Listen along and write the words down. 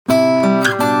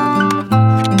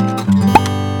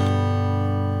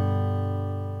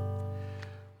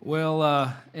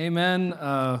Amen.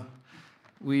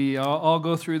 We all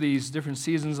go through these different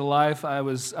seasons of life. I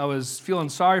was feeling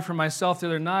sorry for myself the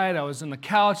other night. I was on the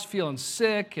couch feeling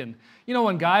sick, and you know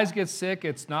when guys get sick,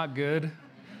 it's not good.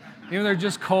 Even they're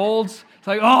just colds. It's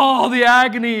like, oh, the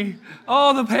agony,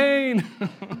 oh, the pain.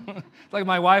 It's like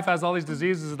my wife has all these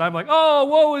diseases, and I'm like, oh,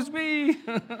 woe is me,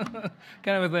 kind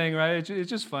of a thing, right? It's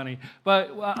just funny. But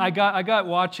I got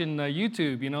watching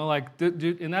YouTube,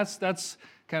 and that's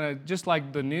kind of just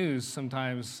like the news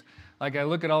sometimes. Like I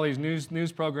look at all these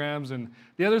news programs, and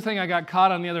the other thing I got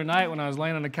caught on the other night when I was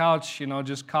laying on the couch,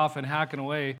 just coughing, hacking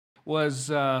away, was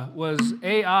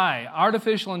AI,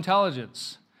 artificial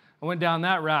intelligence. I went down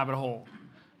that rabbit hole,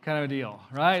 kind of a deal,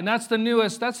 right? And that's the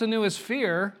newest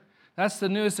fear, that's the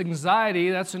newest anxiety,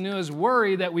 that's the newest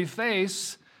worry that we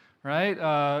face, right?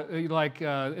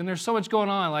 And there's so much going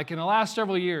on. Like in the last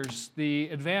several years, the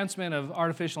advancement of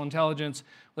artificial intelligence,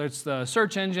 whether it's the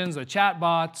search engines, the chat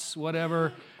bots,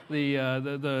 whatever,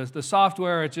 the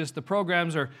software, it's just the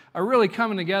programs are really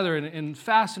coming together in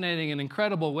fascinating and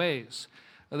incredible ways.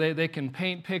 They can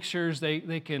paint pictures.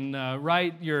 They can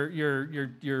write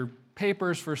your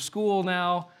papers for school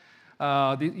now.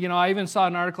 I even saw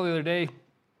an article the other day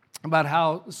about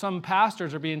how some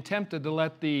pastors are being tempted to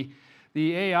let the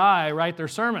AI write their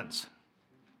sermons,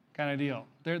 kind of deal.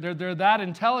 They're that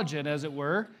intelligent, as it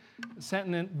were,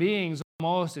 sentient beings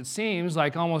almost. It seems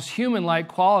like almost human-like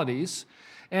qualities.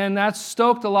 And that's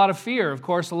stoked a lot of fear. Of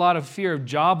course, a lot of fear of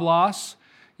job loss,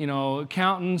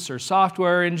 accountants or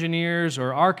software engineers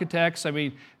or architects. I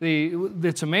mean,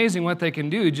 it's amazing what they can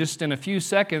do just in a few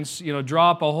seconds,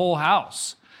 draw up a whole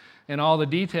house and all the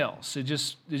details. It's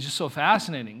just so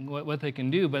fascinating what they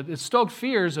can do. But it's stoked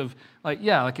fears of, like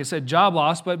I said, job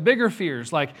loss, but bigger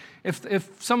fears. Like if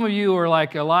some of you were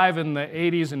like alive in the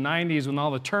 80s and 90s when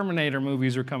all the Terminator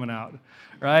movies were coming out,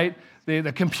 right?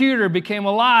 The computer became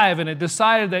alive and it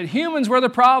decided that humans were the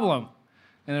problem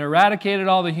and it eradicated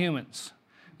all the humans.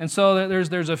 And so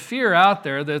there's a fear out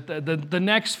there, that the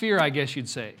next fear, I guess you'd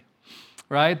say,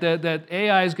 right? That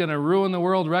AI is going to ruin the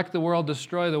world, wreck the world,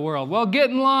 destroy the world. Well, get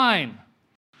in line,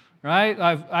 right?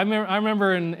 I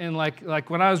remember in like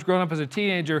when I was growing up as a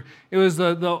teenager, it was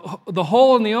the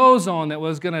hole in the ozone that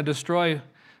was going to destroy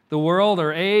the world,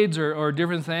 or AIDS, or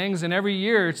different things. And every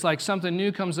year it's like something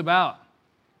new comes about.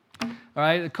 All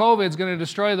right, COVID's going to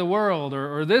destroy the world,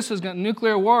 or this is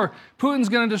nuclear war. Putin's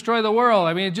going to destroy the world.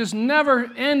 I mean, it's just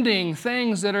never-ending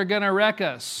things that are going to wreck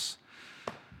us,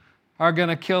 are going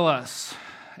to kill us.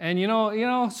 And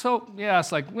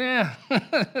it's like, we're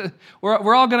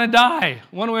all going to die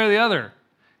one way or the other,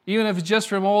 even if it's just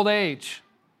from old age.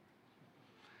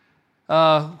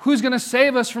 Who's going to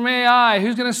save us from AI?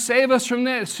 Who's going to save us from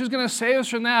this? Who's going to save us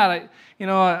from that?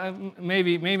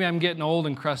 Maybe I'm getting old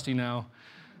and crusty now.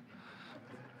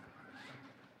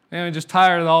 And I'm just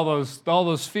tired of all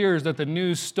those fears that the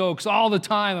news stokes all the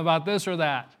time about this or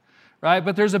that, right?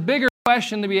 But there's a bigger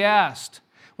question to be asked.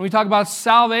 When we talk about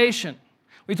salvation,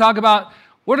 we talk about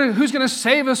who's going to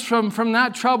save us from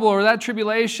that trouble or that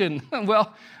tribulation.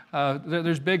 Well,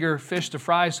 there's bigger fish to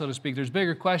fry, so to speak. There's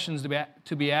bigger questions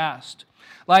to be asked.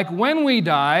 Like when we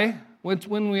die,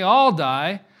 when we all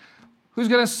die, who's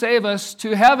going to save us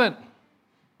to heaven?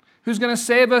 Who's going to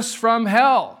save us from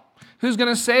hell? Who's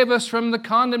going to save us from the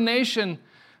condemnation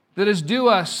that is due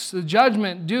us, the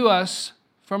judgment due us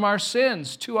from our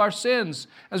sins, to our sins,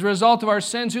 as a result of our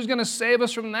sins? Who's going to save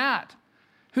us from that?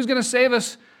 Who's going to save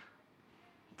us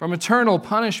from eternal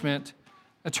punishment,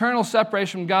 eternal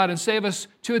separation from God, and save us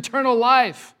to eternal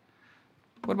life?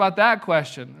 What about that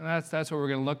question? That's what we're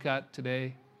going to look at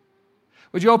today.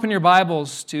 Would you open your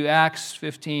Bibles to Acts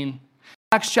 15?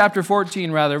 Acts chapter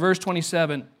 14, verse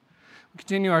 27. We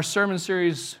continue our sermon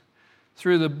series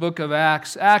through the book of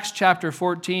Acts. Acts chapter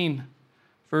 14,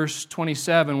 verse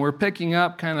 27. We're picking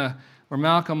up kind of where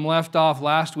Malcolm left off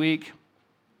last week.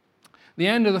 The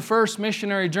end of the first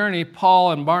missionary journey,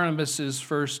 Paul and Barnabas'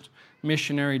 first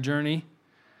missionary journey.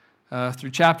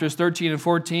 Through chapters 13 and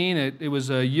 14, it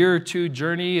was a year or two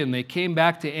journey, and they came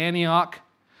back to Antioch.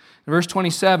 In verse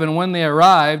 27, when they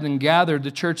arrived and gathered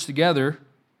the church together,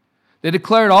 they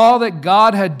declared all that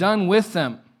God had done with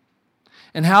them,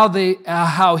 and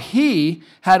how He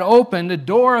had opened a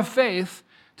door of faith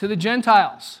to the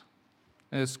Gentiles.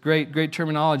 And it's great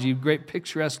terminology, great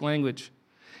picturesque language.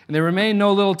 And they remained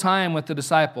no little time with the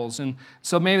disciples. And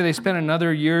so maybe they spent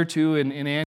another year or two in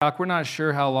Antioch. We're not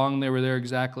sure how long they were there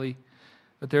exactly,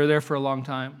 but they were there for a long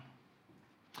time.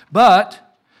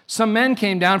 But some men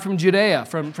came down from Judea,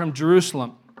 from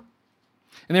Jerusalem,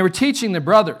 and they were teaching the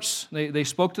brothers. They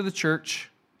spoke to the church.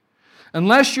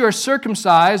 Unless you are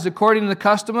circumcised according to the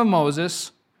custom of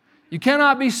Moses, you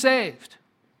cannot be saved.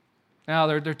 Now,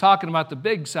 they're talking about the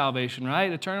big salvation,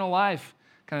 right? Eternal life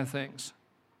kind of things.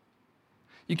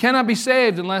 You cannot be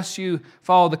saved unless you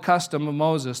follow the custom of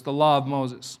Moses, the law of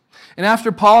Moses. And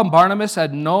after Paul and Barnabas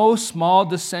had no small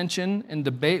dissension and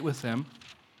debate with them,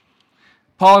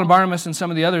 Paul and Barnabas and some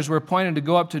of the others were appointed to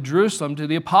go up to Jerusalem to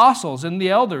the apostles and the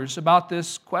elders about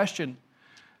this question.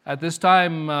 At this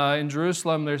time in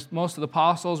Jerusalem, most of the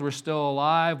apostles were still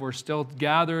alive, were still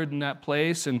gathered in that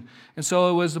place, and so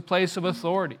it was a place of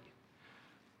authority.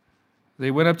 They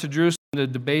went up to Jerusalem to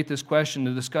debate this question,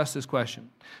 to discuss this question.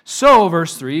 So,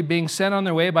 verse 3, being sent on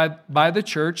their way by the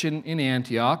church in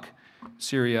Antioch,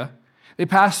 Syria, they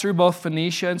passed through both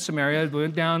Phoenicia and Samaria,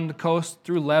 went down the coast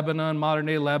through Lebanon,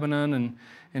 modern-day Lebanon,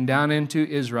 and down into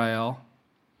Israel.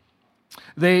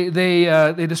 They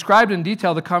described in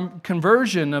detail the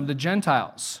conversion of the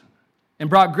Gentiles and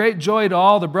brought great joy to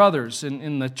all the brothers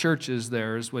in the churches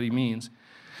there, is what he means.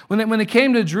 When they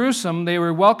came to Jerusalem, they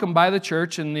were welcomed by the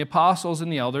church and the apostles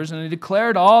and the elders, and they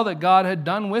declared all that God had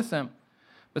done with them.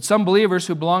 But some believers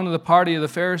who belonged to the party of the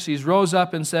Pharisees rose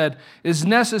up and said, "It is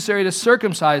necessary to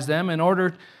circumcise them in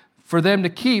order for them to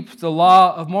keep the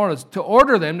law of Moses," to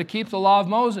order them to keep the law of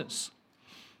Moses.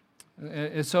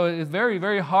 So it's very,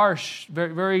 very harsh,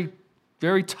 very, very,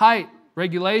 very tight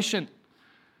regulation.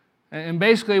 And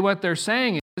basically what they're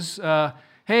saying is,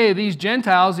 hey, these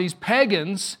Gentiles, these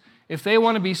pagans, if they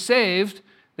want to be saved,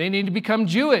 they need to become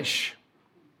Jewish.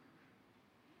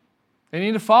 They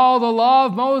need to follow the law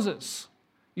of Moses.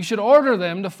 You should order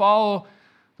them to follow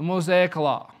the Mosaic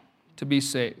law to be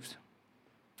saved.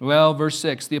 Well, verse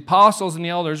 6, the apostles and the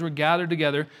elders were gathered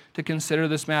together to consider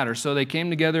this matter. So they came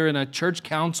together in a church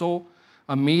council,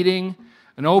 a meeting,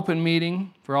 an open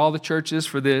meeting for all the churches,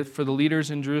 for the leaders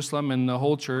in Jerusalem and the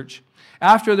whole church.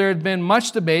 After there had been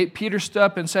much debate, Peter stood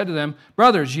up and said to them,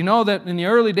 "Brothers, you know that in the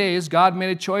early days God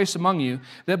made a choice among you,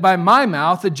 that by my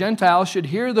mouth the Gentiles should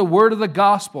hear the word of the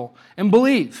gospel and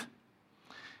believe.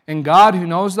 And God, who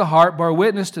knows the heart, bore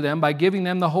witness to them by giving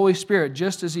them the Holy Spirit,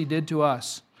 just as He did to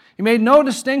us. He made no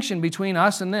distinction between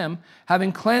us and them,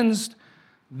 having cleansed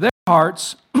their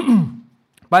hearts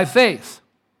by faith.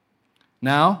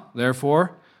 Now,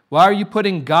 therefore, why are you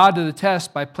putting God to the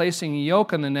test by placing a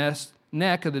yoke on the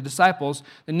neck of the disciples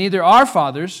that neither our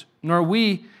fathers nor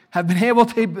we have been able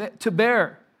to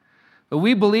bear? But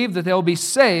we believe that they will be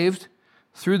saved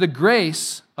through the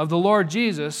grace of the Lord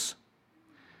Jesus.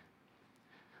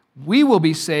 We will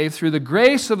be saved through the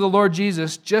grace of the Lord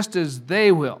Jesus just as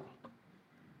they will."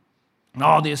 And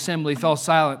all the assembly fell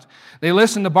silent. They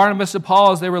listened to Barnabas and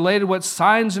Paul as they related what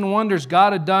signs and wonders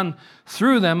God had done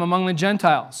through them among the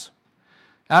Gentiles.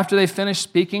 After they finished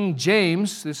speaking,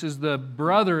 James, this is the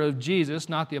brother of Jesus,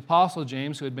 not the apostle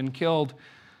James, who had been killed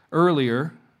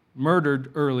earlier, murdered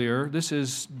earlier. This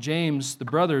is James, the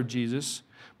brother of Jesus.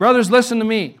 "Brothers, listen to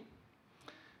me.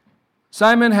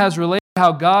 Simon has related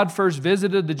how God first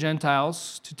visited the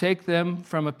Gentiles to take them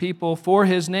from a people for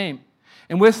His name.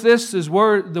 And with this, the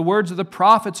words of the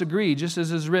prophets agree, just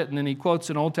as is written." And he quotes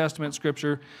an Old Testament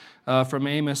scripture from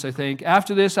Amos, I think.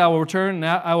 "After this, I will return, and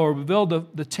I will rebuild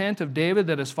the tent of David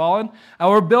that has fallen. I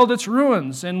will rebuild its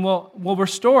ruins and will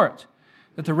restore it,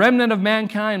 that the remnant of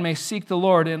mankind may seek the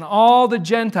Lord, and all the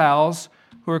Gentiles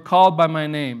who are called by my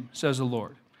name, says the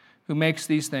Lord, who makes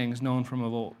these things known from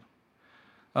of old.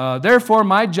 Therefore,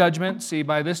 my judgment," see,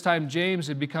 by this time James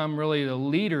had become really the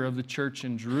leader of the church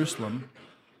in Jerusalem.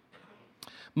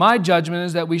 "My judgment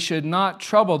is that we should not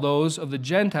trouble those of the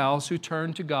Gentiles who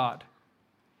turn to God,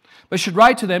 but should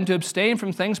write to them to abstain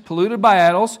from things polluted by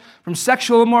idols, from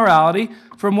sexual immorality,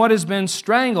 from what has been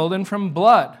strangled, and from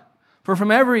blood. For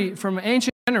from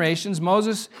ancient generations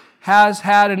Moses has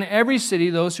had in every city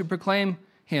those who proclaim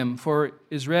Him, for it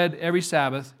is read every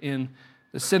Sabbath in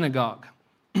the synagogue."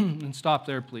 And stop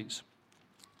there, please.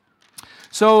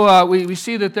 So we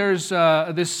see that there's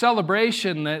this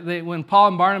celebration that when Paul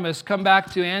and Barnabas come back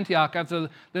to Antioch after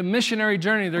the missionary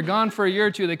journey, they're gone for a year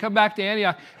or two, they come back to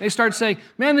Antioch, they start saying,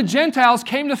 man, the Gentiles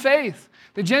came to faith.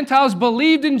 The Gentiles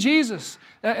believed in Jesus.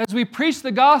 As we preach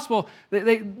the gospel,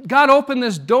 God opened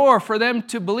this door for them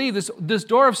to believe, this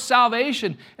door of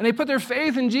salvation, and they put their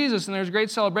faith in Jesus, and there's a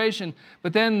great celebration.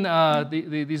 But then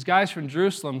these guys from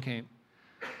Jerusalem came.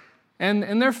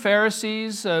 And they're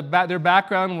Pharisees. Their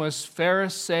background was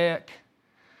Pharisaic.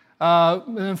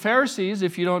 And Pharisees,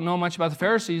 if you don't know much about the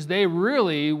Pharisees, they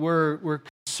really were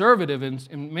conservative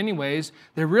in many ways.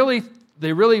 They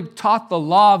really taught the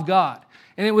law of God.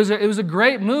 And it was a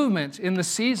great movement in the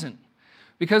season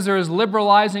because there was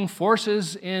liberalizing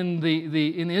forces in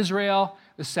Israel.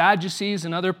 The Sadducees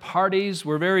and other parties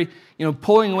were very,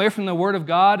 pulling away from the Word of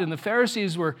God. And the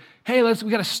Pharisees were, hey, we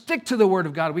got to stick to the Word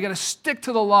of God. We got to stick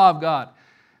to the law of God.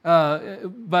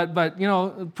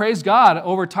 But praise God,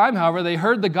 over time, however, they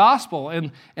heard the gospel,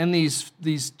 and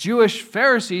these Jewish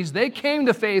Pharisees, they came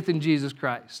to faith in Jesus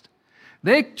Christ.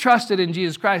 They trusted in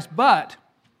Jesus Christ, but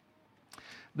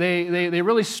they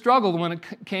really struggled when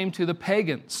it came to the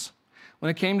pagans,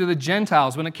 when it came to the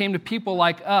Gentiles, when it came to people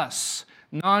like us,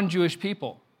 non-Jewish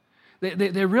people.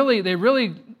 They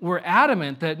really were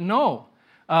adamant that no,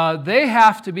 they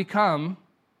have to become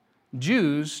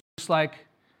Jews just like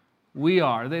we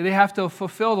are. They have to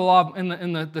fulfill the law. In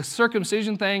the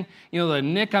circumcision thing, the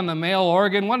nick on the male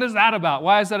organ, what is that about?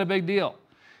 Why is that a big deal?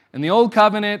 In the Old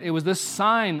Covenant, it was this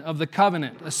sign of the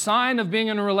covenant, a sign of being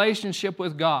in a relationship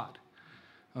with God.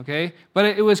 Okay? But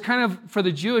it was kind of, for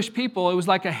the Jewish people, it was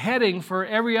like a heading for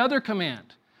every other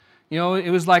command.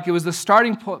 It was the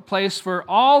starting place for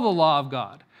all the law of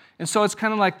God. And so it's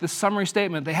kind of like the summary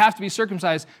statement. They have to be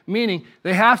circumcised, meaning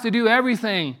they have to do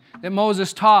everything that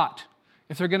Moses taught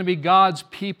if they're going to be God's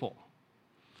people.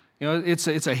 It's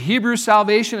a Hebrew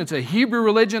salvation. It's a Hebrew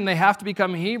religion. They have to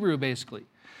become Hebrew, basically.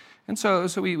 And so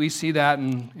we see that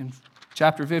in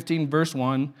chapter 15, verse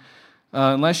 1.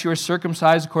 Unless you are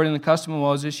circumcised according to the custom of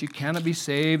Moses, you cannot be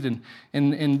saved.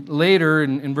 And later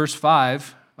in verse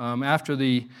 5, after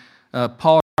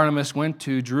Paul and Barnabas went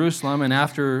to Jerusalem, and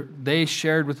after they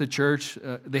shared with the church,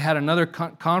 they had another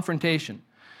confrontation.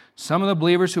 Some of the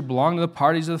believers who belonged to the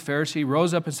parties of the Pharisee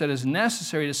rose up and said, it is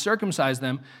necessary to circumcise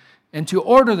them and to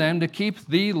order them to keep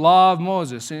the law of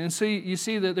Moses. And so you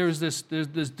see that there's this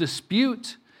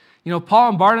dispute. Paul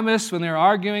and Barnabas, when they're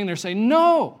arguing, they're saying,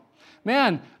 no,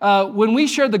 man, when we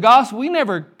shared the gospel, we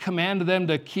never commanded them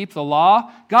to keep the law.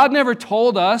 God never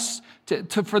told us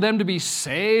for them to be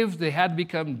saved. They had to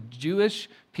become Jewish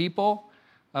people,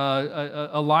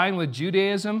 aligned with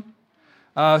Judaism.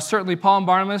 Certainly, Paul and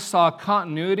Barnabas saw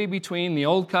continuity between the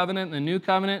Old Covenant and the New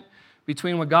Covenant,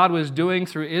 between what God was doing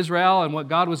through Israel and what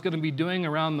God was going to be doing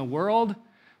around the world.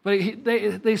 But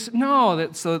they said, no,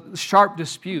 that's a sharp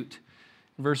dispute.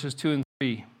 Verses 2 and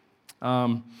 3.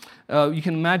 You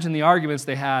can imagine the arguments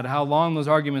they had, how long those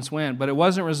arguments went, but it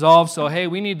wasn't resolved. So hey,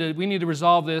 we need to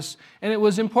resolve this, and it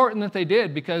was important that they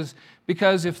did because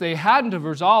if they hadn't have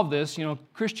resolved this,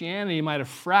 Christianity might have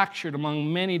fractured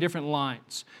among many different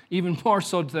lines, even more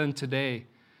so than today.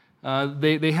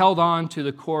 They held on to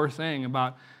the core thing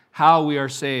about how we are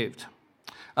saved.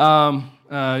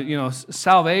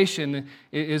 Salvation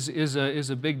is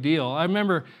a big deal. I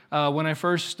remember when I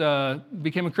first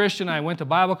became a Christian, I went to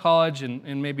Bible college,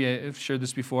 and maybe I've shared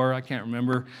this before, I can't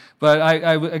remember, but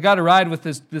I got a ride with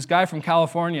this guy from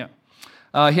California.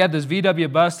 He had this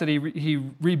VW bus that he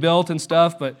rebuilt and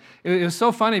stuff, but it was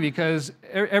so funny because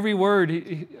every word,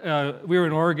 we were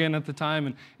in Oregon at the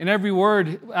time, and every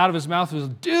word out of his mouth was,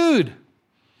 dude,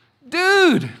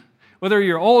 whether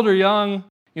you're old or young,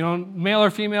 male or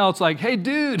female, it's like, hey,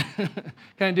 dude,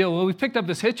 kind of deal. Well, we picked up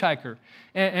this hitchhiker,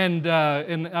 and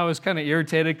I was kind of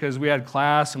irritated because we had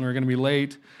class and we were going to be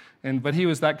late, but he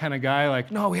was that kind of guy, like,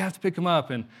 no, we have to pick him up.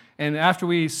 And after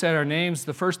we said our names,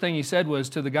 the first thing he said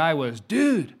to the guy was,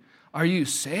 dude, are you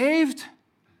saved?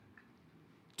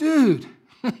 Dude.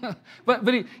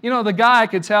 But he, the guy, I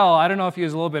could tell, I don't know if he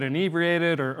was a little bit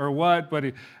inebriated or what, but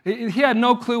he had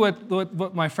no clue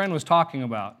what my friend was talking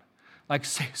about. Like,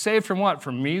 saved from what?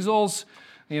 From measles?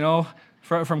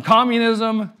 From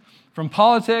communism? From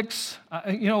politics?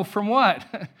 From what?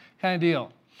 Kind of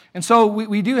deal. And so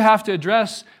we do have to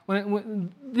address,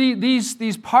 when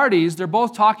these parties, they're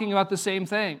both talking about the same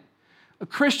thing. A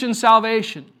Christian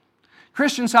salvation.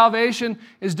 Christian salvation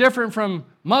is different from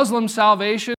Muslim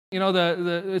salvation.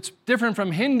 It's different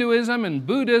from Hinduism and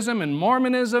Buddhism and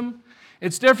Mormonism.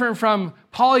 It's different from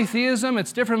polytheism.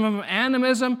 It's different from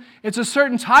animism. It's a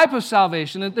certain type of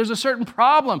salvation. There's a certain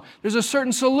problem. There's a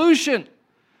certain solution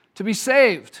to be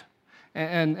saved.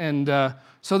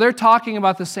 So they're talking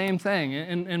about the same thing.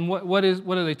 And what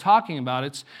are they talking about?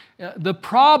 It's the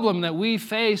problem that we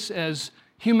face as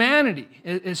humanity,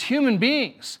 as human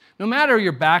beings. No matter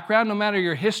your background, no matter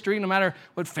your history, no matter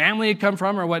what family you come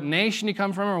from or what nation you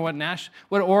come from or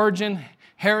what origin,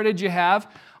 heritage you have,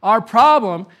 our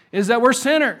problem is that we're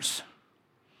sinners.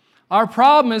 Our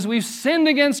problem is we've sinned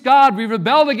against God, we've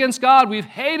rebelled against God, we've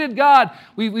hated God,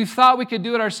 we've thought we could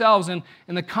do it ourselves, and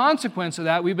the consequence of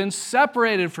that, we've been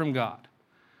separated from God.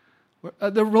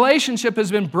 The relationship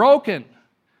has been broken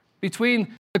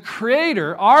between the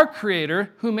Creator, our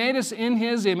Creator, who made us in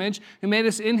His image, who made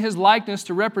us in His likeness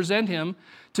to represent Him,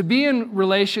 to be in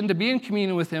relation, to be in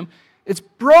communion with Him. It's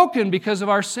broken because of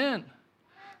our sin.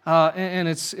 And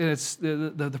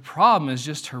the problem is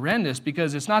just horrendous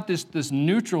because it's not this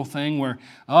neutral thing where,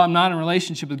 I'm not in a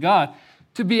relationship with God.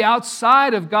 To be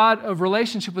outside of God, of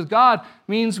relationship with God,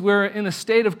 means we're in a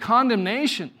state of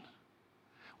condemnation.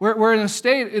 We're in a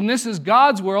state, and this is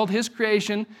God's world, His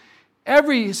creation.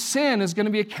 Every sin is going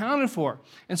to be accounted for.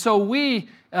 And so we,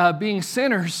 being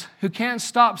sinners who can't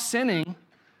stop sinning,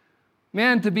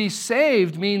 man, to be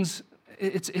saved means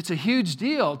it's a huge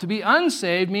deal. To be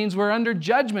unsaved means we're under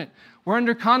judgment. We're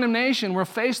under condemnation. We'll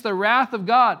face the wrath of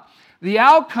God. The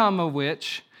outcome of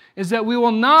which is that we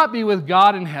will not be with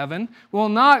God in heaven. We will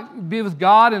not be with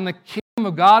God in the kingdom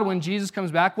of God when Jesus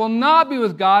comes back. We'll not be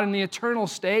with God in the eternal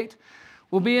state.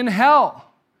 We'll be in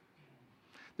hell.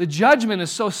 The judgment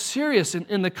is so serious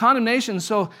and the condemnation is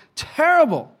so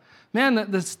terrible. Man,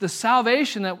 the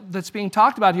salvation that's being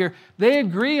talked about here, they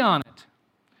agree on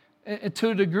it to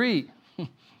a degree.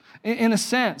 In a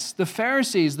sense, the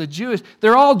Pharisees, the Jews,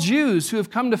 they're all Jews who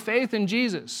have come to faith in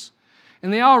Jesus.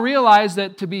 And they all realize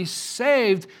that to be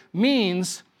saved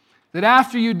means that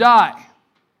after you die,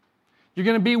 you're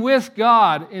going to be with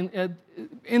God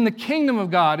in the kingdom of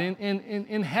God,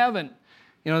 in heaven.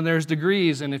 You know, there's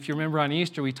degrees, and if you remember on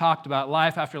Easter, we talked about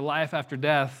life after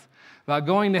death, about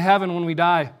going to heaven when we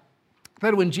die.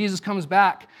 But when Jesus comes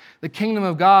back, the kingdom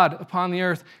of God upon the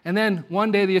earth, and then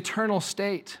one day the eternal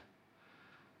state.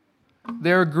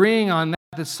 They're agreeing on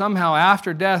that somehow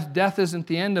after death, death isn't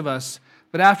the end of us.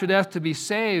 But after death, to be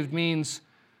saved means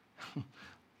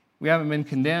we haven't been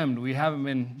condemned, we haven't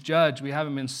been judged, we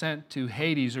haven't been sent to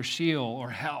Hades or Sheol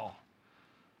or hell.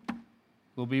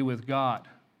 We'll be with God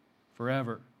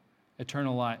forever,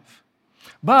 eternal life.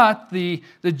 But the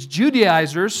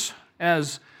Judaizers,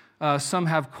 as some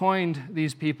have coined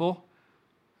these people,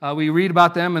 we read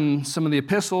about them in some of the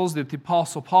epistles that the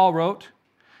Apostle Paul wrote.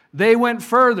 They went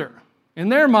further. In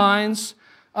their minds,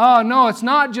 oh, no, it's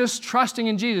not just trusting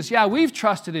in Jesus. Yeah, we've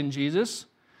trusted in Jesus.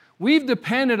 We've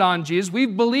depended on Jesus.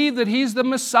 We've believed that He's the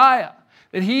Messiah,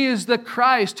 that He is the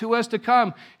Christ who was to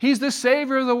come. He's the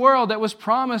Savior of the world that was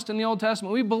promised in the Old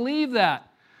Testament. We believe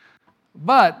that.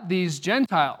 But these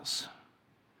Gentiles,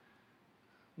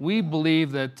 we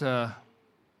believe that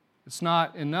it's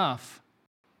not enough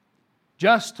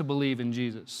just to believe in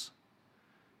Jesus.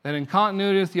 That in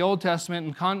continuity with the Old Testament,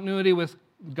 in continuity with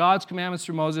God's commandments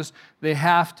through Moses, they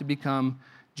have to become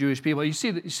Jewish people. You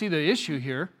see the issue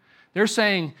here. They're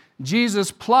saying Jesus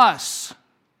plus.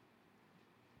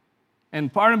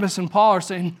 And Barnabas and Paul are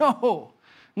saying,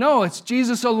 no, it's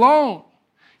Jesus alone.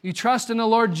 You trust in the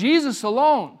Lord Jesus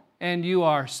alone, and you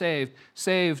are saved.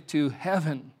 Saved to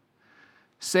heaven.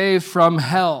 Saved from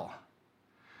hell.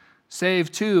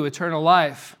 Saved to eternal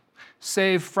life.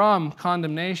 Saved from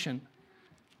condemnation.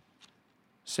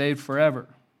 Saved forever.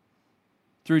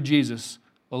 Through Jesus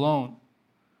alone,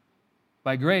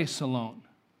 by grace alone,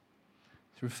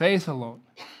 through faith alone,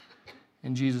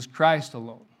 in Jesus Christ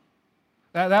alone.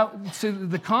 See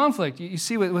the conflict. You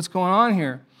see what's going on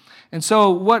here. And so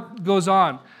what goes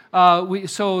on?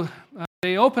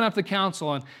 They open up the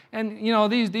council, and you know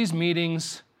these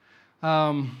meetings.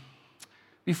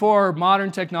 Before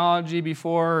modern technology,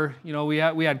 before we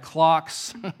had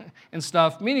clocks and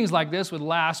stuff, meetings like this would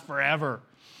last forever.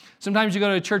 Sometimes you go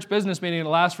to a church business meeting and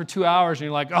it lasts for 2 hours and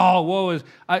you're like, oh, woe is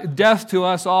death to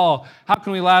us all. How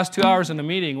can we last 2 hours in a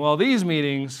meeting? Well, these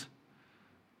meetings,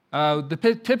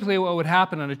 typically what would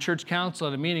happen on a church council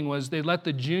at a meeting was they'd let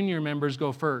the junior members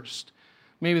go first.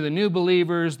 Maybe the new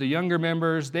believers, the younger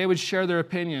members, they would share their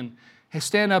opinion. Hey,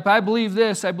 stand up, I believe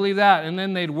this, I believe that. And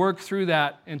then they'd work through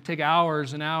that and take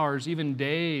hours and hours, even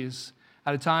days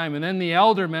at a time. And then the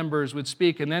elder members would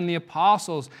speak, and then the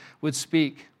apostles would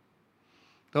speak.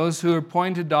 Those who are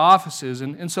appointed to offices.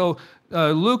 And so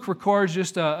Luke records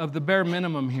just of the bare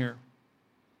minimum here.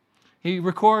 He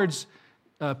records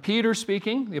Peter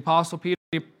speaking, the Apostle Peter.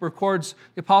 He records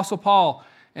the Apostle Paul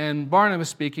and Barnabas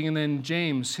speaking, and then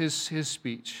James, his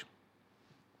speech.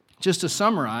 Just to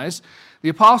summarize, the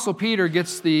Apostle Peter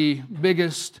gets the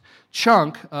biggest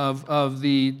chunk of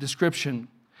the description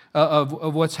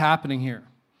of what's happening here.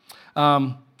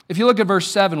 If you look at verse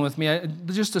 7 with me,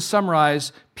 just to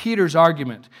summarize Peter's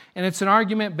argument, and it's an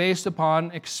argument based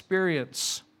upon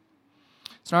experience.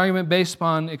 It's an argument based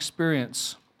upon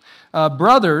experience.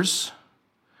 Brothers,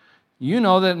 you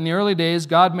know that in the early days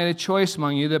God made a choice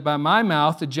among you that by my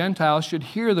mouth the Gentiles should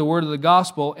hear the word of the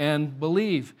gospel and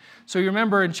believe. So you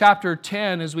remember in chapter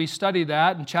 10, as we studied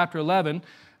that, in chapter 11,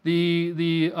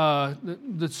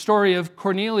 the story of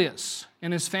Cornelius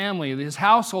and his family, his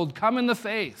household come in the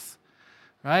faith.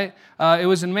 Right? It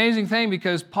was an amazing thing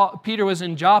because Peter was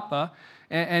in Joppa,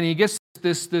 and he gets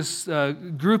this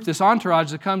group, this entourage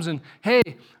that comes and, hey,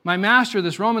 my master,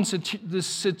 this Roman, this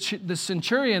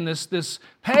centurion, this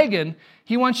pagan,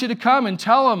 he wants you to come and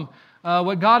tell him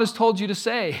what God has told you to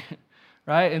say.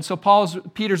 right? And so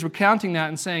Peter's recounting that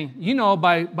and saying,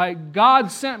 by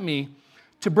God sent me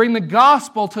to bring the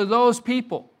gospel to those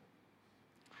people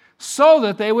so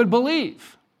that they would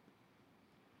believe.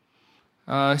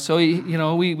 We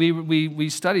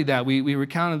studied that. We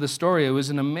recounted the story. It was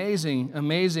an amazing,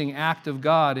 amazing act of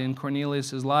God in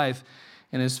Cornelius' life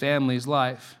and his family's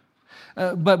life.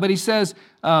 But he says,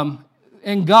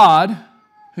 and God,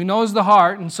 who knows the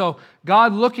heart, and so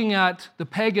God looking at the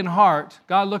pagan heart,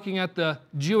 God looking at the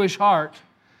Jewish heart,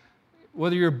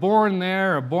 whether you're born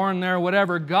there or born there,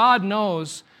 whatever, God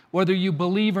knows whether you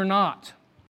believe or not.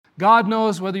 God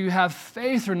knows whether you have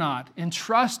faith or not and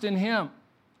trust in Him,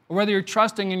 or whether you're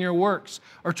trusting in your works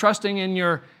or trusting in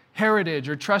your heritage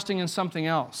or trusting in something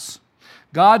else.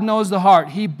 God knows the heart.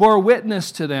 He bore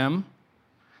witness to them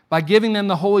by giving them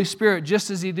the Holy Spirit just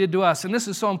as He did to us. And this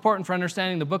is so important for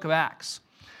understanding the book of Acts,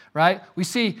 right? We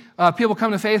see people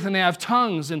come to faith and they have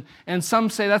tongues, and some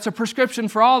say that's a prescription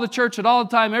for all the church at all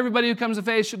the time. Everybody who comes to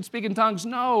faith should speak in tongues.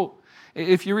 No.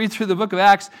 If you read through the book of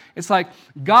Acts, it's like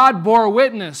God bore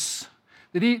witness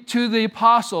to the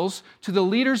apostles, to the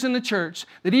leaders in the church,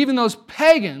 that even those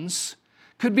pagans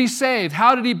could be saved.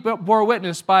 How did He bore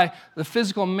witness? By the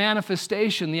physical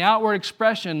manifestation, the outward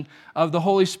expression of the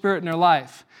Holy Spirit in their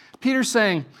life. Peter's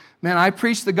saying, man, I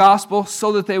preached the gospel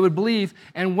so that they would believe,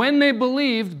 and when they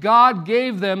believed, God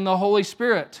gave them the Holy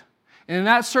Spirit. And in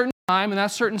that certain time, in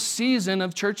that certain season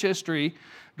of church history,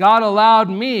 God allowed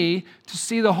me to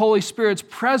see the Holy Spirit's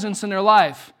presence in their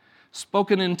life,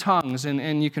 spoken in tongues,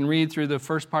 and you can read through the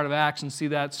first part of Acts and see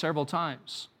that several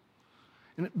times.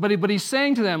 But He's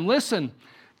saying to them, listen,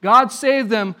 God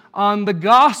saved them on the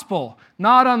gospel,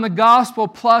 not on the gospel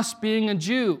plus being a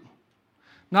Jew,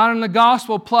 not on the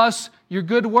gospel plus your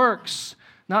good works,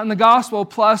 not in the gospel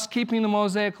plus keeping the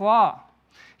Mosaic law.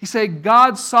 He said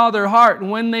God saw their heart, and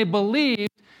when they believed,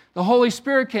 the Holy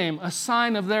Spirit came, a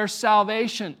sign of their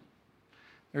salvation.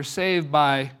 They're saved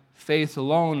by faith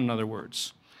alone, in other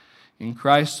words, in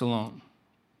Christ alone.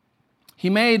 He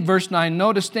made, verse 9,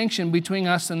 no distinction between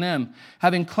us and them,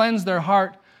 having cleansed their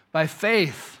heart by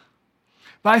faith.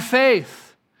 By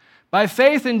faith. By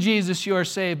faith in Jesus you are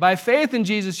saved. By faith in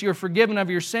Jesus you are forgiven of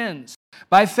your sins.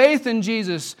 By faith in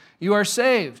Jesus you are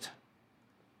saved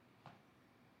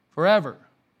forever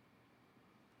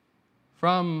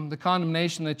from the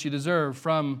condemnation that you deserve,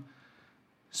 from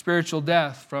spiritual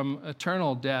death, from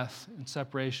eternal death and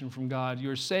separation from God.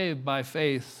 You are saved by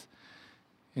faith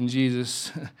in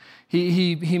Jesus.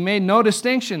 He made no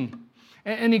distinction.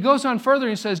 And he goes on further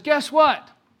and he says, guess what?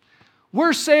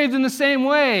 We're saved in the same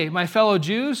way, my fellow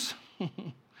Jews.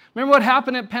 Remember what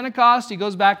happened at Pentecost? He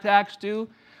goes back to Acts 2.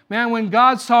 Man, when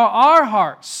God saw our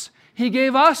hearts, He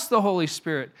gave us the Holy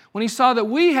Spirit. When He saw that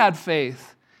we had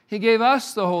faith, He gave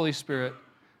us the Holy Spirit,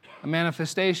 a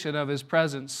manifestation of His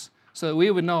presence, so that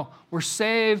we would know we're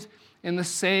saved in the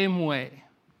same way,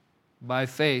 by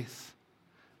faith,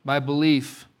 by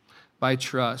belief, by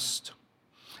trust.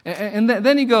 And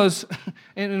then he goes,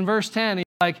 in verse 10, he's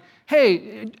like,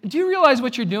 hey, do you realize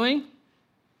what you're doing?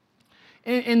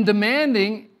 In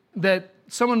demanding that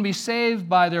someone be saved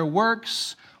by their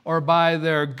works or by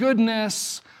their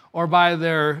goodness or by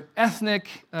their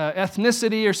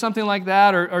ethnicity or something like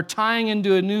that, or tying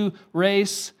into a new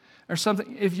race or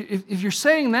something. If you're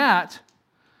saying that,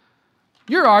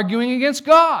 you're arguing against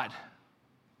God.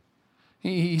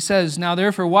 He says, now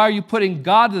therefore, why are you putting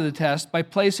God to the test by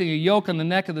placing a yoke on the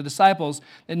neck of the disciples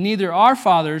that neither our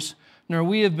fathers nor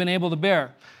we have been able to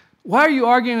bear? Why are you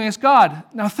arguing against God?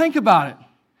 Now think about it.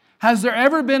 Has there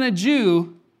ever been a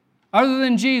Jew other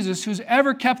than Jesus who's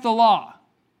ever kept the law?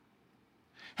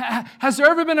 Has there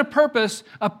ever been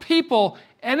a people,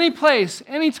 any place,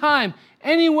 any time,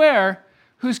 anywhere,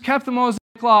 who's kept the Mosaic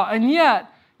law? And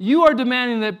yet, you are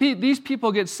demanding that these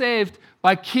people get saved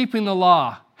by keeping the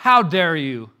law. How dare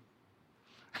you?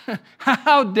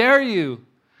 How dare you?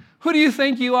 Who do you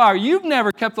think you are? You've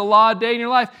never kept the law a day in your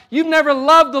life. You've never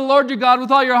loved the Lord your God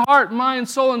with all your heart, mind,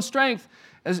 soul, and strength,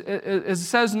 as it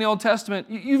says in the Old Testament.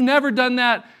 You've never done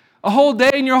that a whole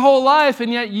day in your whole life,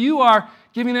 and yet you are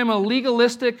giving them a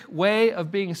legalistic way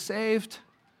of being saved.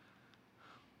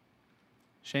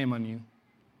 Shame on you.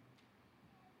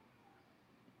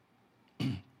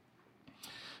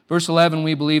 Verse 11,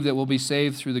 we believe that we'll be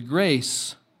saved through the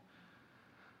grace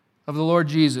of the Lord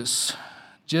Jesus,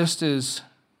 just as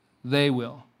they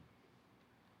will.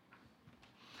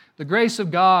 The grace of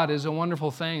God is a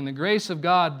wonderful thing. The grace of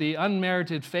God, the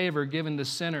unmerited favor given to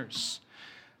sinners,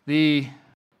 the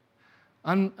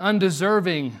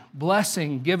undeserving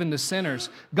blessing given to sinners,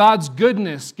 God's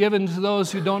goodness given to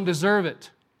those who don't deserve it,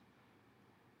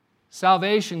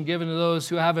 salvation given to those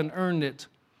who haven't earned it.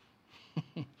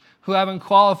 who haven't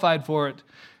qualified for it,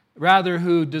 rather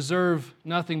who deserve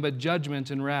nothing but judgment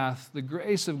and wrath. The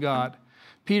grace of God.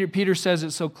 Peter says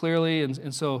it so clearly,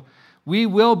 and so we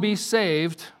will be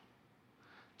saved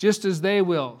just as they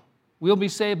will. We'll be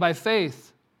saved by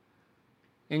faith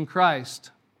in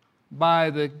Christ, by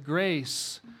the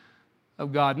grace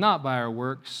of God, not by our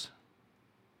works.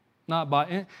 Not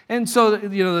by, and so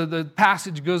the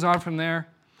passage goes on from there.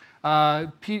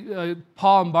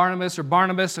 Paul and Barnabas, or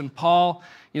Barnabas and Paul.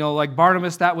 Like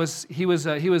Barnabas, he was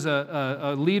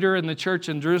a leader in the church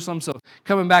in Jerusalem. So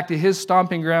coming back to his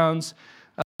stomping grounds,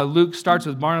 Luke starts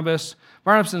with Barnabas.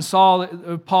 Barnabas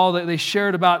and Paul, they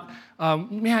shared about,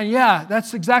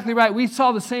 that's exactly right. We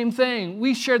saw the same thing.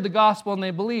 We shared the gospel and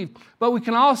they believed. But we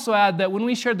can also add that when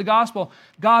we shared the gospel,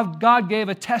 God gave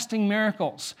attesting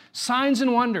miracles, signs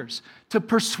and wonders, to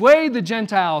persuade the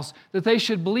Gentiles that they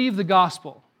should believe the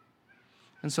gospel.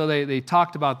 And so they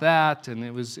talked about that, and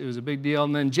it was a big deal.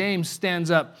 And then James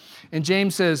stands up, and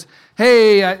James says,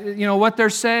 hey, what they're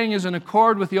saying is in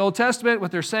accord with the Old Testament.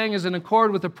 What they're saying is in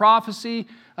accord with the prophecy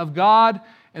of God.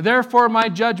 And therefore, my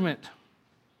judgment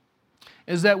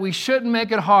is that we shouldn't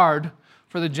make it hard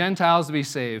for the Gentiles to be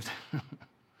saved.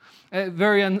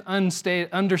 Very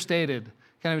understated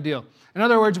kind of a deal. In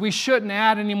other words, we shouldn't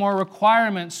add any more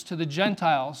requirements to the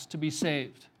Gentiles to be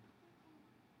saved.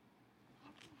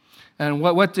 And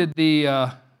what did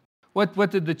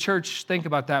the church think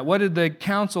about that? What did the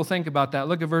council think about that?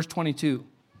 Look at verse 22.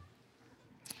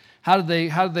 How did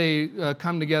they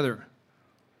come together?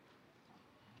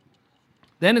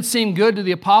 Then it seemed good to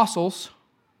the apostles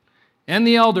and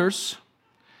the elders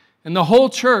and the whole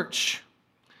church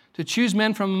to choose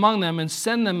men from among them and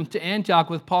send them to Antioch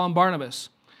with Paul and Barnabas.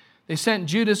 They sent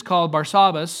Judas, called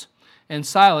Barsabbas, and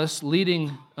Silas,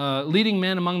 leading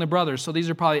men among the brothers. So these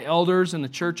are probably elders in the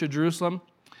church of Jerusalem,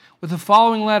 with the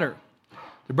following letter.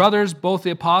 The brothers, both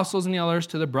the apostles and the elders,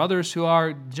 to the brothers who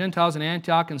are Gentiles in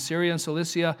Antioch and Syria and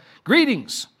Cilicia,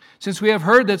 greetings! Since we have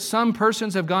heard that some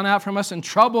persons have gone out from us and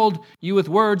troubled you with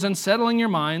words, unsettling your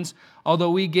minds,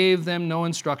 although we gave them no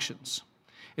instructions.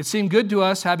 It seemed good to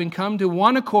us, having come to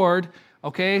one accord.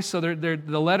 Okay, so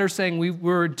the letter saying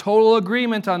we're in total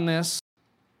agreement on this,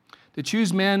 to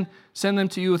choose men, send them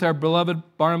to you with our beloved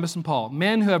Barnabas and Paul,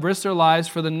 men who have risked their lives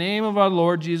for the name of our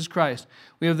Lord Jesus Christ.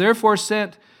 We have therefore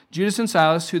sent Judas and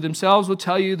Silas, who themselves will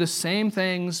tell you the same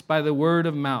things by the word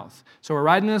of mouth. So we're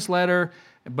writing this letter,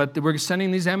 but we're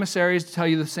sending these emissaries to tell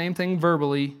you the same thing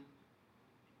verbally.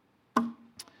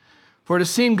 For it has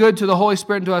seemed good to the Holy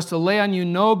Spirit and to us to lay on you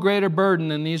no greater burden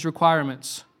than these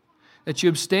requirements, that you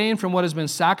abstain from what has been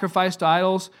sacrificed to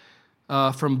idols,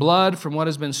 from blood, from what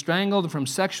has been strangled, and from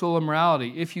sexual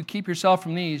immorality. If you keep yourself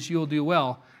from these, you will do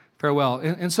well. Farewell.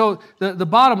 And so the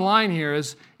bottom line here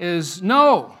is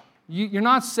no, you're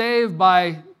not saved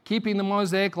by keeping the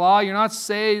Mosaic law. You're not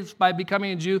saved by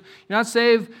becoming a Jew. You're not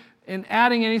saved in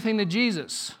adding anything to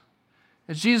Jesus.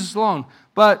 It's Jesus alone.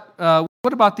 But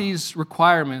what about these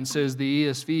requirements, as the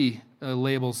ESV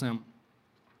labels them?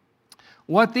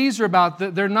 What these are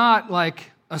about, they're not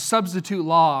like a substitute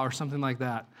law or something like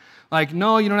that. Like,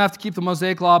 no, you don't have to keep the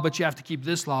Mosaic law, but you have to keep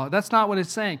this law. That's not what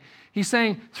it's saying. He's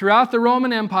saying throughout the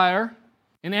Roman Empire,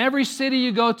 in every city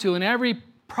you go to, in every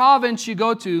province you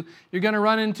go to, you're going to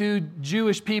run into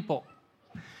Jewish people.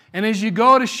 And as you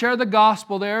go to share the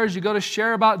gospel there, as you go to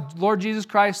share about Lord Jesus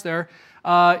Christ there,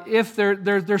 if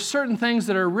there's certain things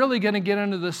that are really going to get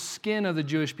under the skin of the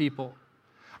Jewish people,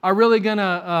 are really going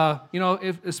to,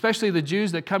 especially the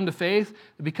Jews that come to faith,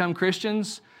 that become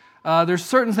Christians, there's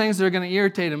certain things that are going to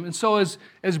irritate them. And so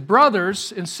as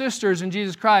brothers and sisters in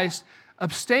Jesus Christ,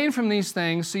 abstain from these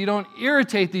things so you don't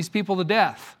irritate these people to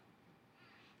death.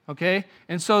 Okay?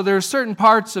 And so there are certain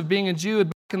parts of being a Jew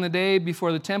back in the day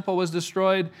before the temple was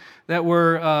destroyed that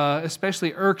were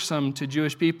especially irksome to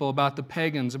Jewish people, about the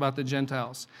pagans, about the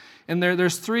Gentiles. And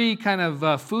there's three kind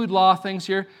of food law things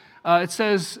here. It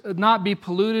says not be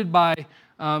polluted by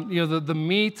the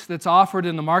meat that's offered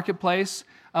in the marketplace.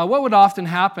 What would often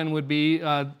happen would be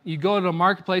you go to a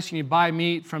marketplace and you buy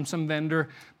meat from some vendor,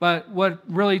 but what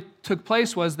really took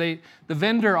place was the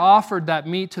vendor offered that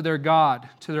meat to their god,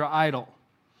 to their idol.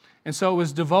 And so it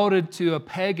was devoted to a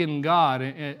pagan god.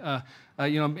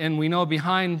 And we know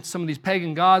behind some of these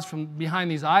pagan gods, from behind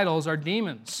these idols, are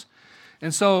demons.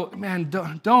 And so, man,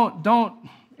 don't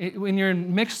when you're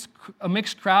in a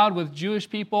mixed crowd with Jewish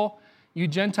people, you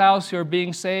Gentiles who are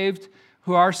being saved,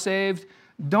 who are saved,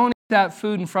 don't eat that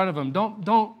food in front of them.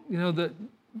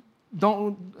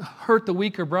 Don't hurt the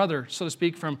weaker brother, so to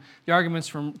speak, from the arguments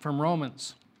from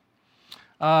Romans.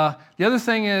 The other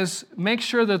thing is, make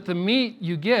sure that the meat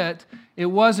you get, it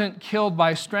wasn't killed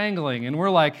by strangling. And we're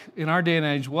like, in our day and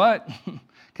age, what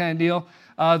kind of deal?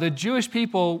 The Jewish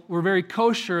people were very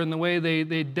kosher in the way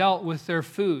they dealt with their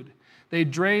food. They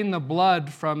drained the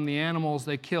blood from the animals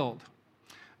they killed.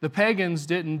 The pagans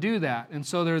didn't do that, and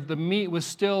so the blood was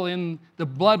still in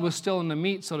the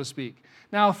meat, so to speak.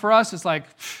 Now, for us, it's like,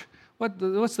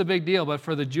 what's the big deal? But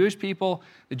for the Jewish people,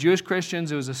 the Jewish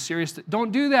Christians, it was a serious thing.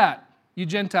 Don't do that, you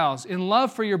Gentiles. In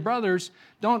love for your brothers,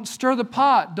 don't stir the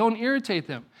pot. Don't irritate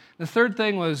them. The third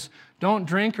thing was, don't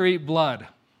drink or eat blood.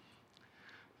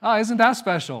 Oh, isn't that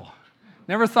special?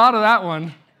 Never thought of that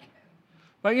one.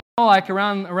 But like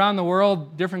around the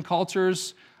world, different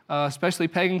cultures, especially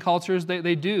pagan cultures,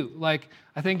 they do. Like,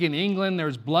 I think in England,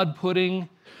 there's blood pudding.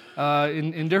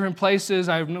 In different places,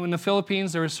 in the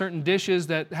Philippines, there were certain dishes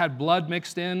that had blood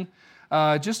mixed in.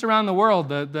 Just around the world,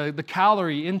 the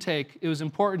calorie intake, it was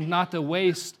important not to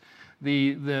waste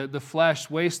the flesh,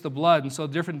 waste the blood. And so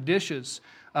different dishes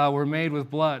were made with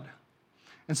blood.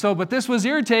 And so, but this was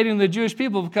irritating to the Jewish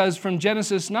people because from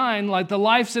Genesis 9, like the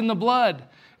life's in the blood.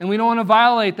 And we don't want to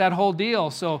violate that whole deal,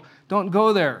 so don't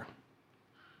go there.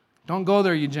 Don't go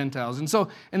there, you Gentiles. And so,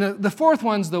 and the fourth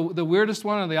one's the weirdest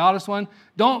one or the oddest one.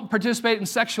 Don't participate in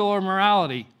sexual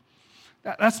immorality.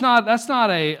 That's not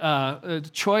a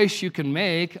choice you can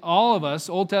make. All of us,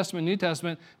 Old Testament, New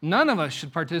Testament, none of us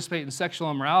should participate in sexual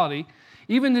immorality.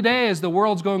 Even today, as the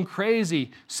world's going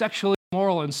crazy, sexually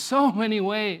immoral in so many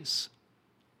ways.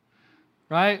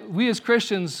 Right? We as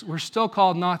Christians, we're still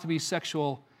called not to be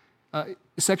sexually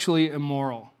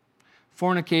immoral,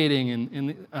 fornicating,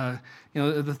 and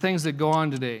the things that go on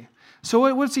today.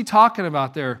 So what's he talking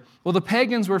about there? Well, the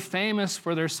pagans were famous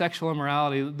for their sexual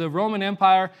immorality. The Roman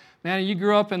Empire, man, you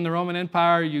grew up in the Roman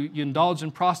Empire, you indulged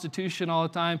in prostitution all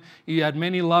the time, you had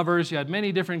many lovers, you had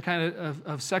many different kind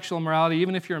of sexual immorality.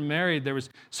 Even if you're married, there was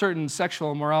certain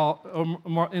sexual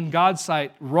in God's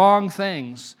sight, wrong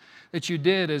things that you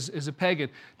did as a pagan.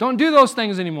 Don't do those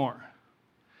things anymore.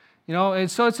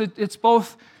 And so it's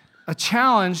both a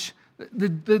challenge.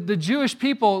 The Jewish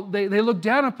people, they look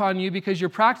down upon you because you're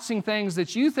practicing things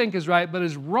that you think is right, but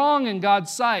is wrong in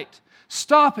God's sight.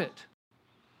 Stop it.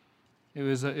 It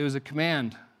was a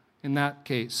command in that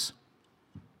case.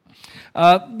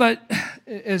 But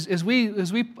as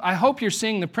we, I hope you're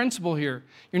seeing the principle here.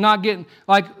 You're not getting,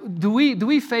 like, do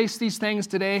we face these things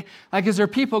today? Like, is there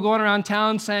people going around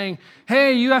town saying,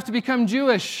 hey, you have to become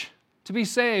Jewish to be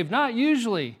saved? Not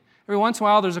usually. Every once in a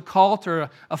while, there's a cult or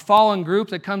a fallen group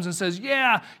that comes and says,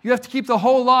 yeah, you have to keep the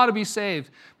whole law to be saved.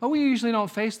 But we usually don't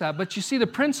face that. But you see the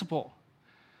principle,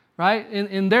 right?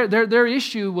 And their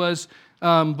issue was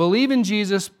believe in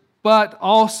Jesus, but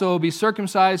also be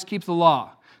circumcised, keep the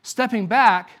law. Stepping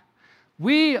back,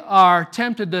 we are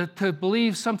tempted to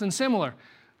believe something similar.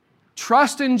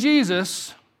 Trust in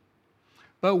Jesus,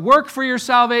 but work for your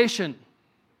salvation.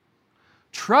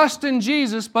 Trust in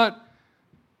Jesus, but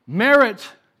merit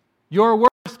your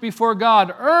worth before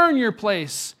God. Earn your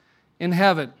place in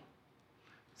heaven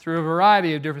through a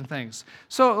variety of different things.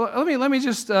 So let me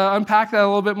just unpack that a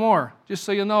little bit more, just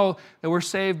so you'll know that we're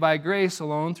saved by grace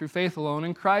alone, through faith alone,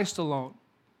 in Christ alone.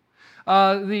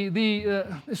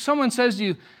 If someone says to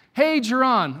you, hey,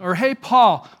 Jaron, or hey,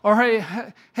 Paul, or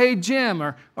hey, Jim,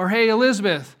 or hey,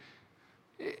 Elizabeth,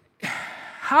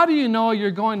 how do you know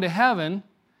you're going to heaven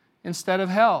instead of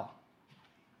hell?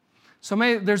 So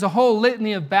there's a whole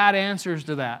litany of bad answers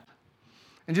to that.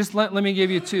 And just let me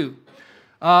give you two.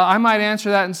 I might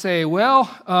answer that and say, well,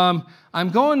 I'm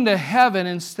going to heaven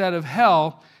instead of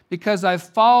hell because I've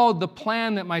followed the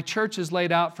plan that my church has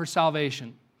laid out for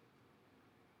salvation.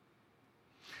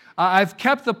 I've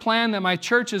kept the plan that my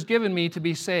church has given me to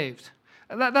be saved.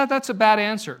 That's a bad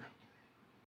answer.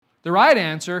 The right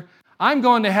answer, I'm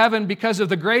going to heaven because of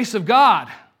the grace of God.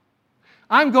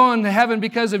 I'm going to heaven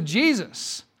because of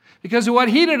Jesus. Because of what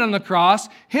He did on the cross,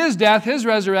 His death, His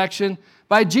resurrection,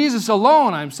 by Jesus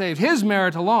alone I'm saved, His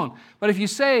merit alone. But if you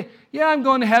say, yeah, I'm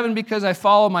going to heaven because I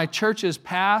follow my church's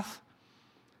path,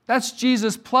 that's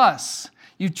Jesus plus.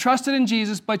 You trusted in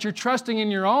Jesus, but you're trusting in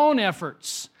your own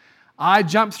efforts. I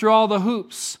jumped through all the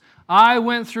hoops. I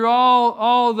went through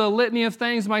all the litany of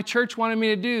things my church wanted me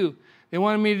to do. They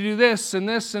wanted me to do this and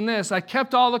this and this. I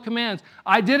kept all the commands.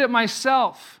 I did it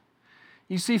myself.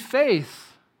 You see, faith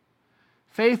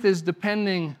is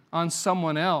depending on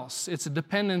someone else. It's a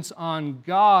dependence on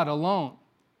God alone.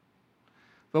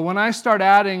 But when I start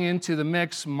adding into the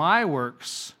mix my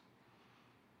works,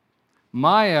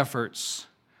 my efforts,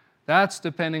 that's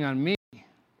depending on me.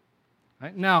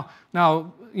 Right? Now,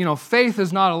 faith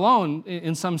is not alone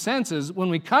in some senses. When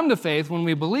we come to faith, when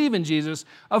we believe in Jesus,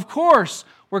 of course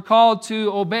we're called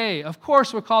to obey. Of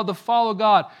course we're called to follow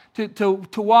God, to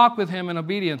walk with Him in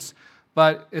obedience.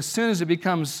 But as soon as it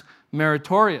becomes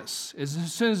meritorious, as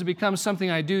soon as it becomes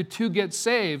something I do to get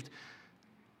saved,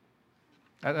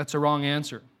 that's a wrong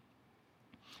answer.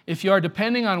 If you are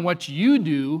depending on what you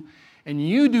do, and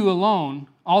you do alone,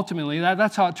 ultimately,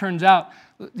 that's how it turns out.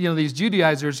 These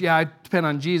Judaizers, I depend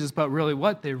on Jesus, but really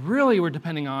what they really were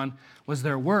depending on was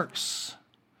their works.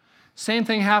 Same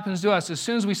thing happens to us. As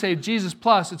soon as we say Jesus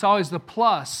plus, it's always the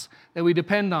plus that we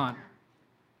depend on.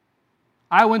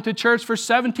 I went to church for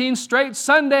 17 straight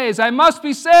Sundays. I must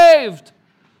be saved.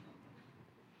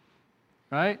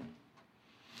 Right?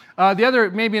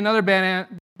 Maybe another bad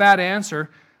answer.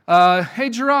 Hey,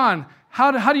 Jerron,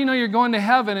 how do you know you're going to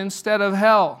heaven instead of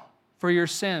hell for your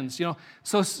sins?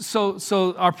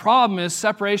 So our problem is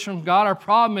separation from God. Our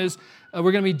problem is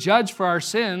we're going to be judged for our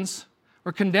sins.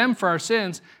 We're condemned for our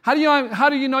sins. How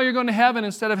do you know you're going to heaven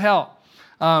instead of hell?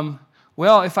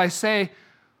 Well, if I say,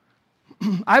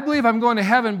 I believe I'm going to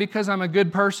heaven because I'm a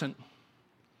good person,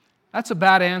 that's a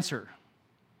bad answer.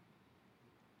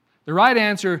 The right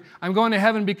answer, I'm going to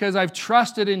heaven because I've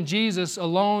trusted in Jesus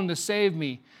alone to save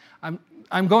me.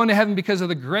 I'm going to heaven because of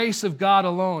the grace of God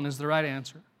alone is the right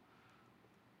answer.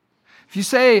 If you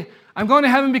say, I'm going to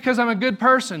heaven because I'm a good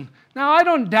person. Now, I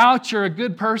don't doubt you're a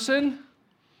good person.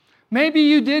 Maybe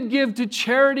you did give to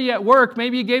charity at work.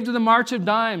 Maybe you gave to the March of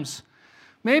Dimes.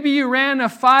 Maybe you ran a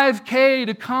 5K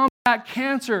to combat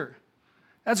cancer.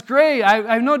 That's great.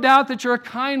 I have no doubt that you're a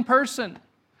kind person.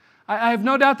 I have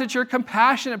no doubt that you're a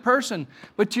compassionate person.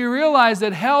 But do you realize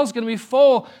that hell's going to be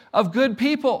full of good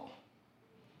people?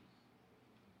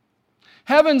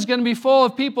 Heaven's going to be full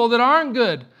of people that aren't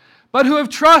good, but who have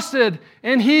trusted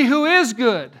in He who is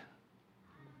good.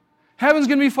 Heaven's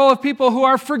going to be full of people who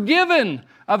are forgiven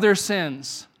of their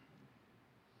sins,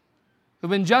 who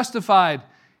have been justified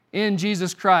in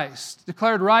Jesus Christ,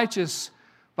 declared righteous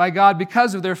by God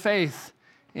because of their faith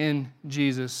in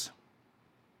Jesus.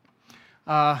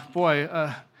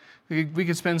 We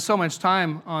could spend so much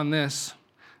time on this,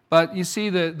 but you see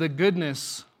the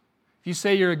goodness. If you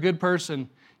say you're a good person,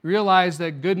 you realize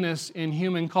that goodness in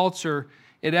human culture,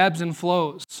 it ebbs and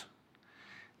flows.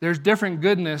 There's different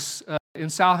goodness in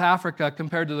South Africa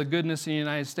compared to the goodness in the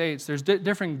United States. There's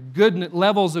different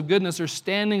levels of goodness or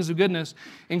standings of goodness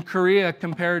in Korea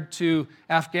compared to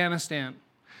Afghanistan.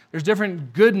 There's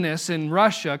different goodness in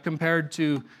Russia compared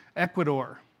to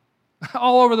Ecuador.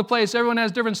 All over the place, everyone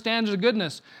has different standards of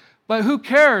goodness. But who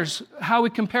cares how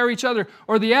we compare each other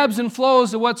or the ebbs and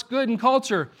flows of what's good in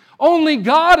culture? Only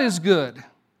God is good.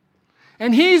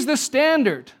 And He's the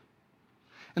standard.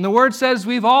 And the Word says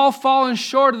we've all fallen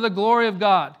short of the glory of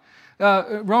God.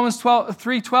 Romans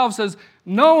 3:12 says,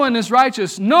 no one is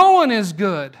righteous, no one is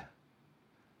good.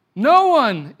 No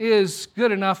one is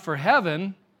good enough for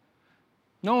heaven.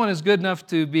 No one is good enough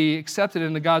to be accepted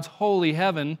into God's holy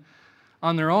heaven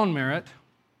on their own merit.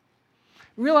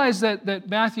 Realize that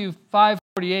Matthew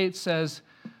 5:48 says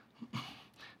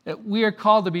that we are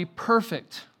called to be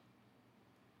perfect.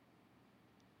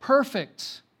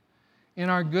 Perfect in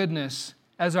our goodness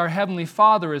as our Heavenly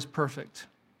Father is perfect.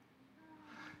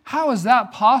 How is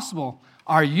that possible?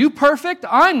 Are you perfect?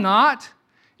 I'm not.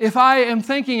 If I am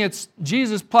thinking it's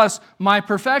Jesus plus my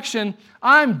perfection,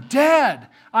 I'm dead.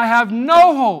 I have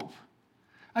no hope.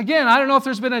 Again, I don't know if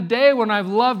there's been a day when I've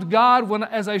loved God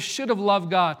as I should have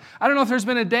loved God. I don't know if there's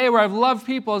been a day where I've loved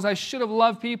people as I should have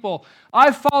loved people.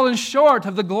 I've fallen short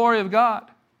of the glory of God.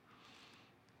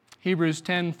 Hebrews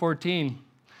 10:14,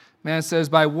 man says,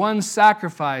 by one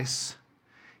sacrifice,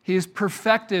 He is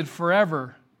perfected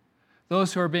forever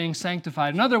those who are being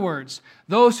sanctified. In other words,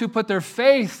 those who put their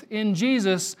faith in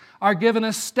Jesus are given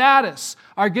a status,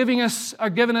 are given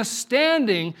a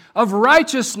standing of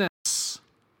righteousness.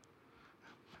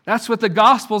 That's what the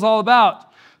gospel is all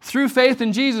about. Through faith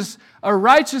in Jesus, a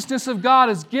righteousness of God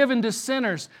is given to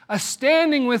sinners, a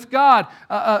standing with God,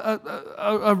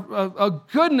 a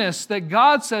goodness that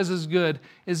God says is good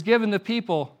is given to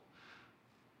people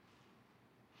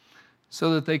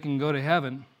so that they can go to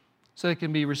heaven, so they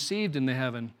can be received into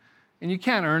heaven. And you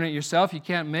can't earn it yourself. You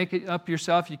can't make it up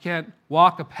yourself. You can't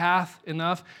walk a path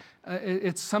enough.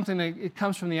 It's something that it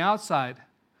comes from the outside.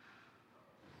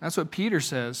 That's what Peter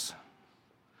says.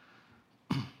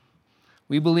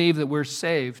 We believe that we're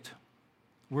saved,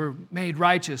 we're made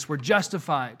righteous, we're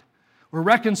justified, we're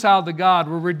reconciled to God,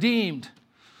 we're redeemed.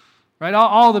 Right?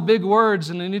 All the big words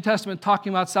in the New Testament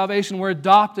talking about salvation, we're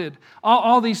adopted.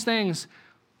 All these things,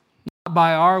 not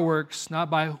by our works, not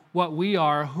by what we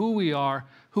are, who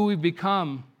we've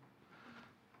become,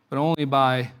 but only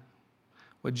by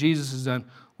what Jesus has done.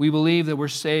 We believe that we're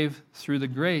saved through the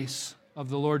grace of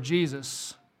the Lord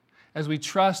Jesus. As we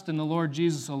trust in the Lord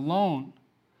Jesus alone,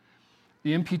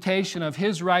 the imputation of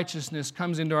His righteousness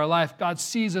comes into our life. God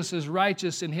sees us as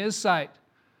righteous in His sight.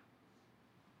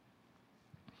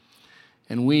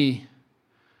 And we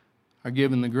are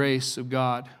given the grace of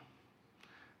God,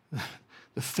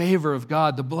 the favor of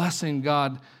God, the blessing of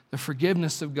God, the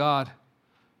forgiveness of God.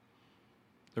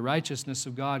 The righteousness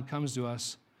of God comes to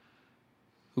us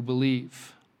who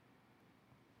believe.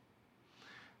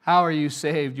 How are you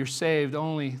saved? You're saved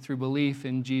only through belief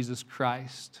in Jesus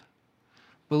Christ.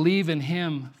 Believe in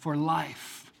Him for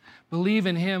life. Believe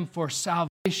in Him for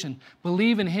salvation.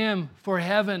 Believe in Him for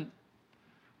heaven.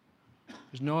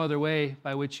 There's no other way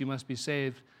by which you must be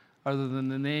saved other than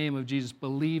the name of Jesus,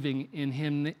 believing in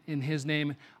Him, in His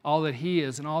name, all that He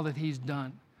is and all that He's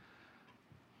done.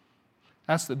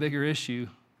 That's the bigger issue.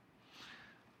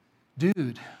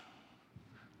 Dude,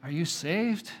 are you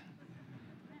saved?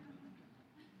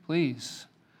 Please,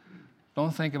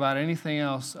 don't think about anything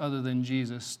else other than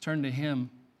Jesus. Turn to Him,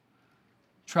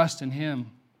 trust in Him,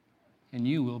 and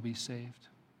you will be saved.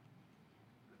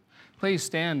 Please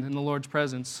stand in the Lord's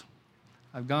presence.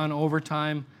 I've gone over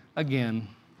time again.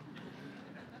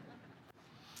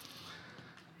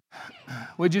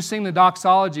 Would you sing the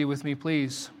doxology with me,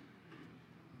 please?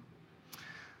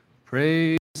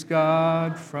 Praise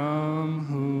God from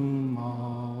whom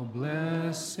all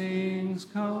blessings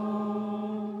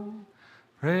come.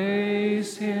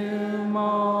 Praise Him,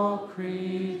 all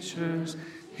creatures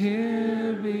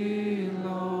here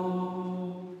below.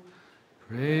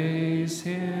 Praise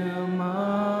Him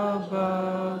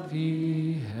above,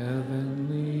 ye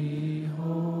heavenly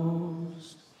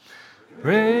host.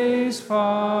 Praise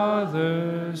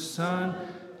Father, Son,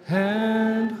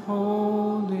 and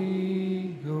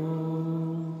Holy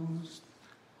Ghost.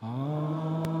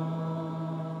 Amen.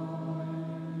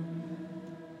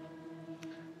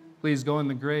 Please go in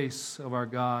the grace of our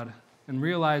God and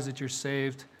realize that you're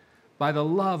saved by the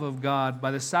love of God,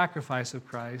 by the sacrifice of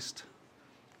Christ.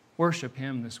 Worship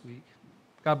Him this week.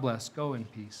 God bless. Go in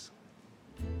peace.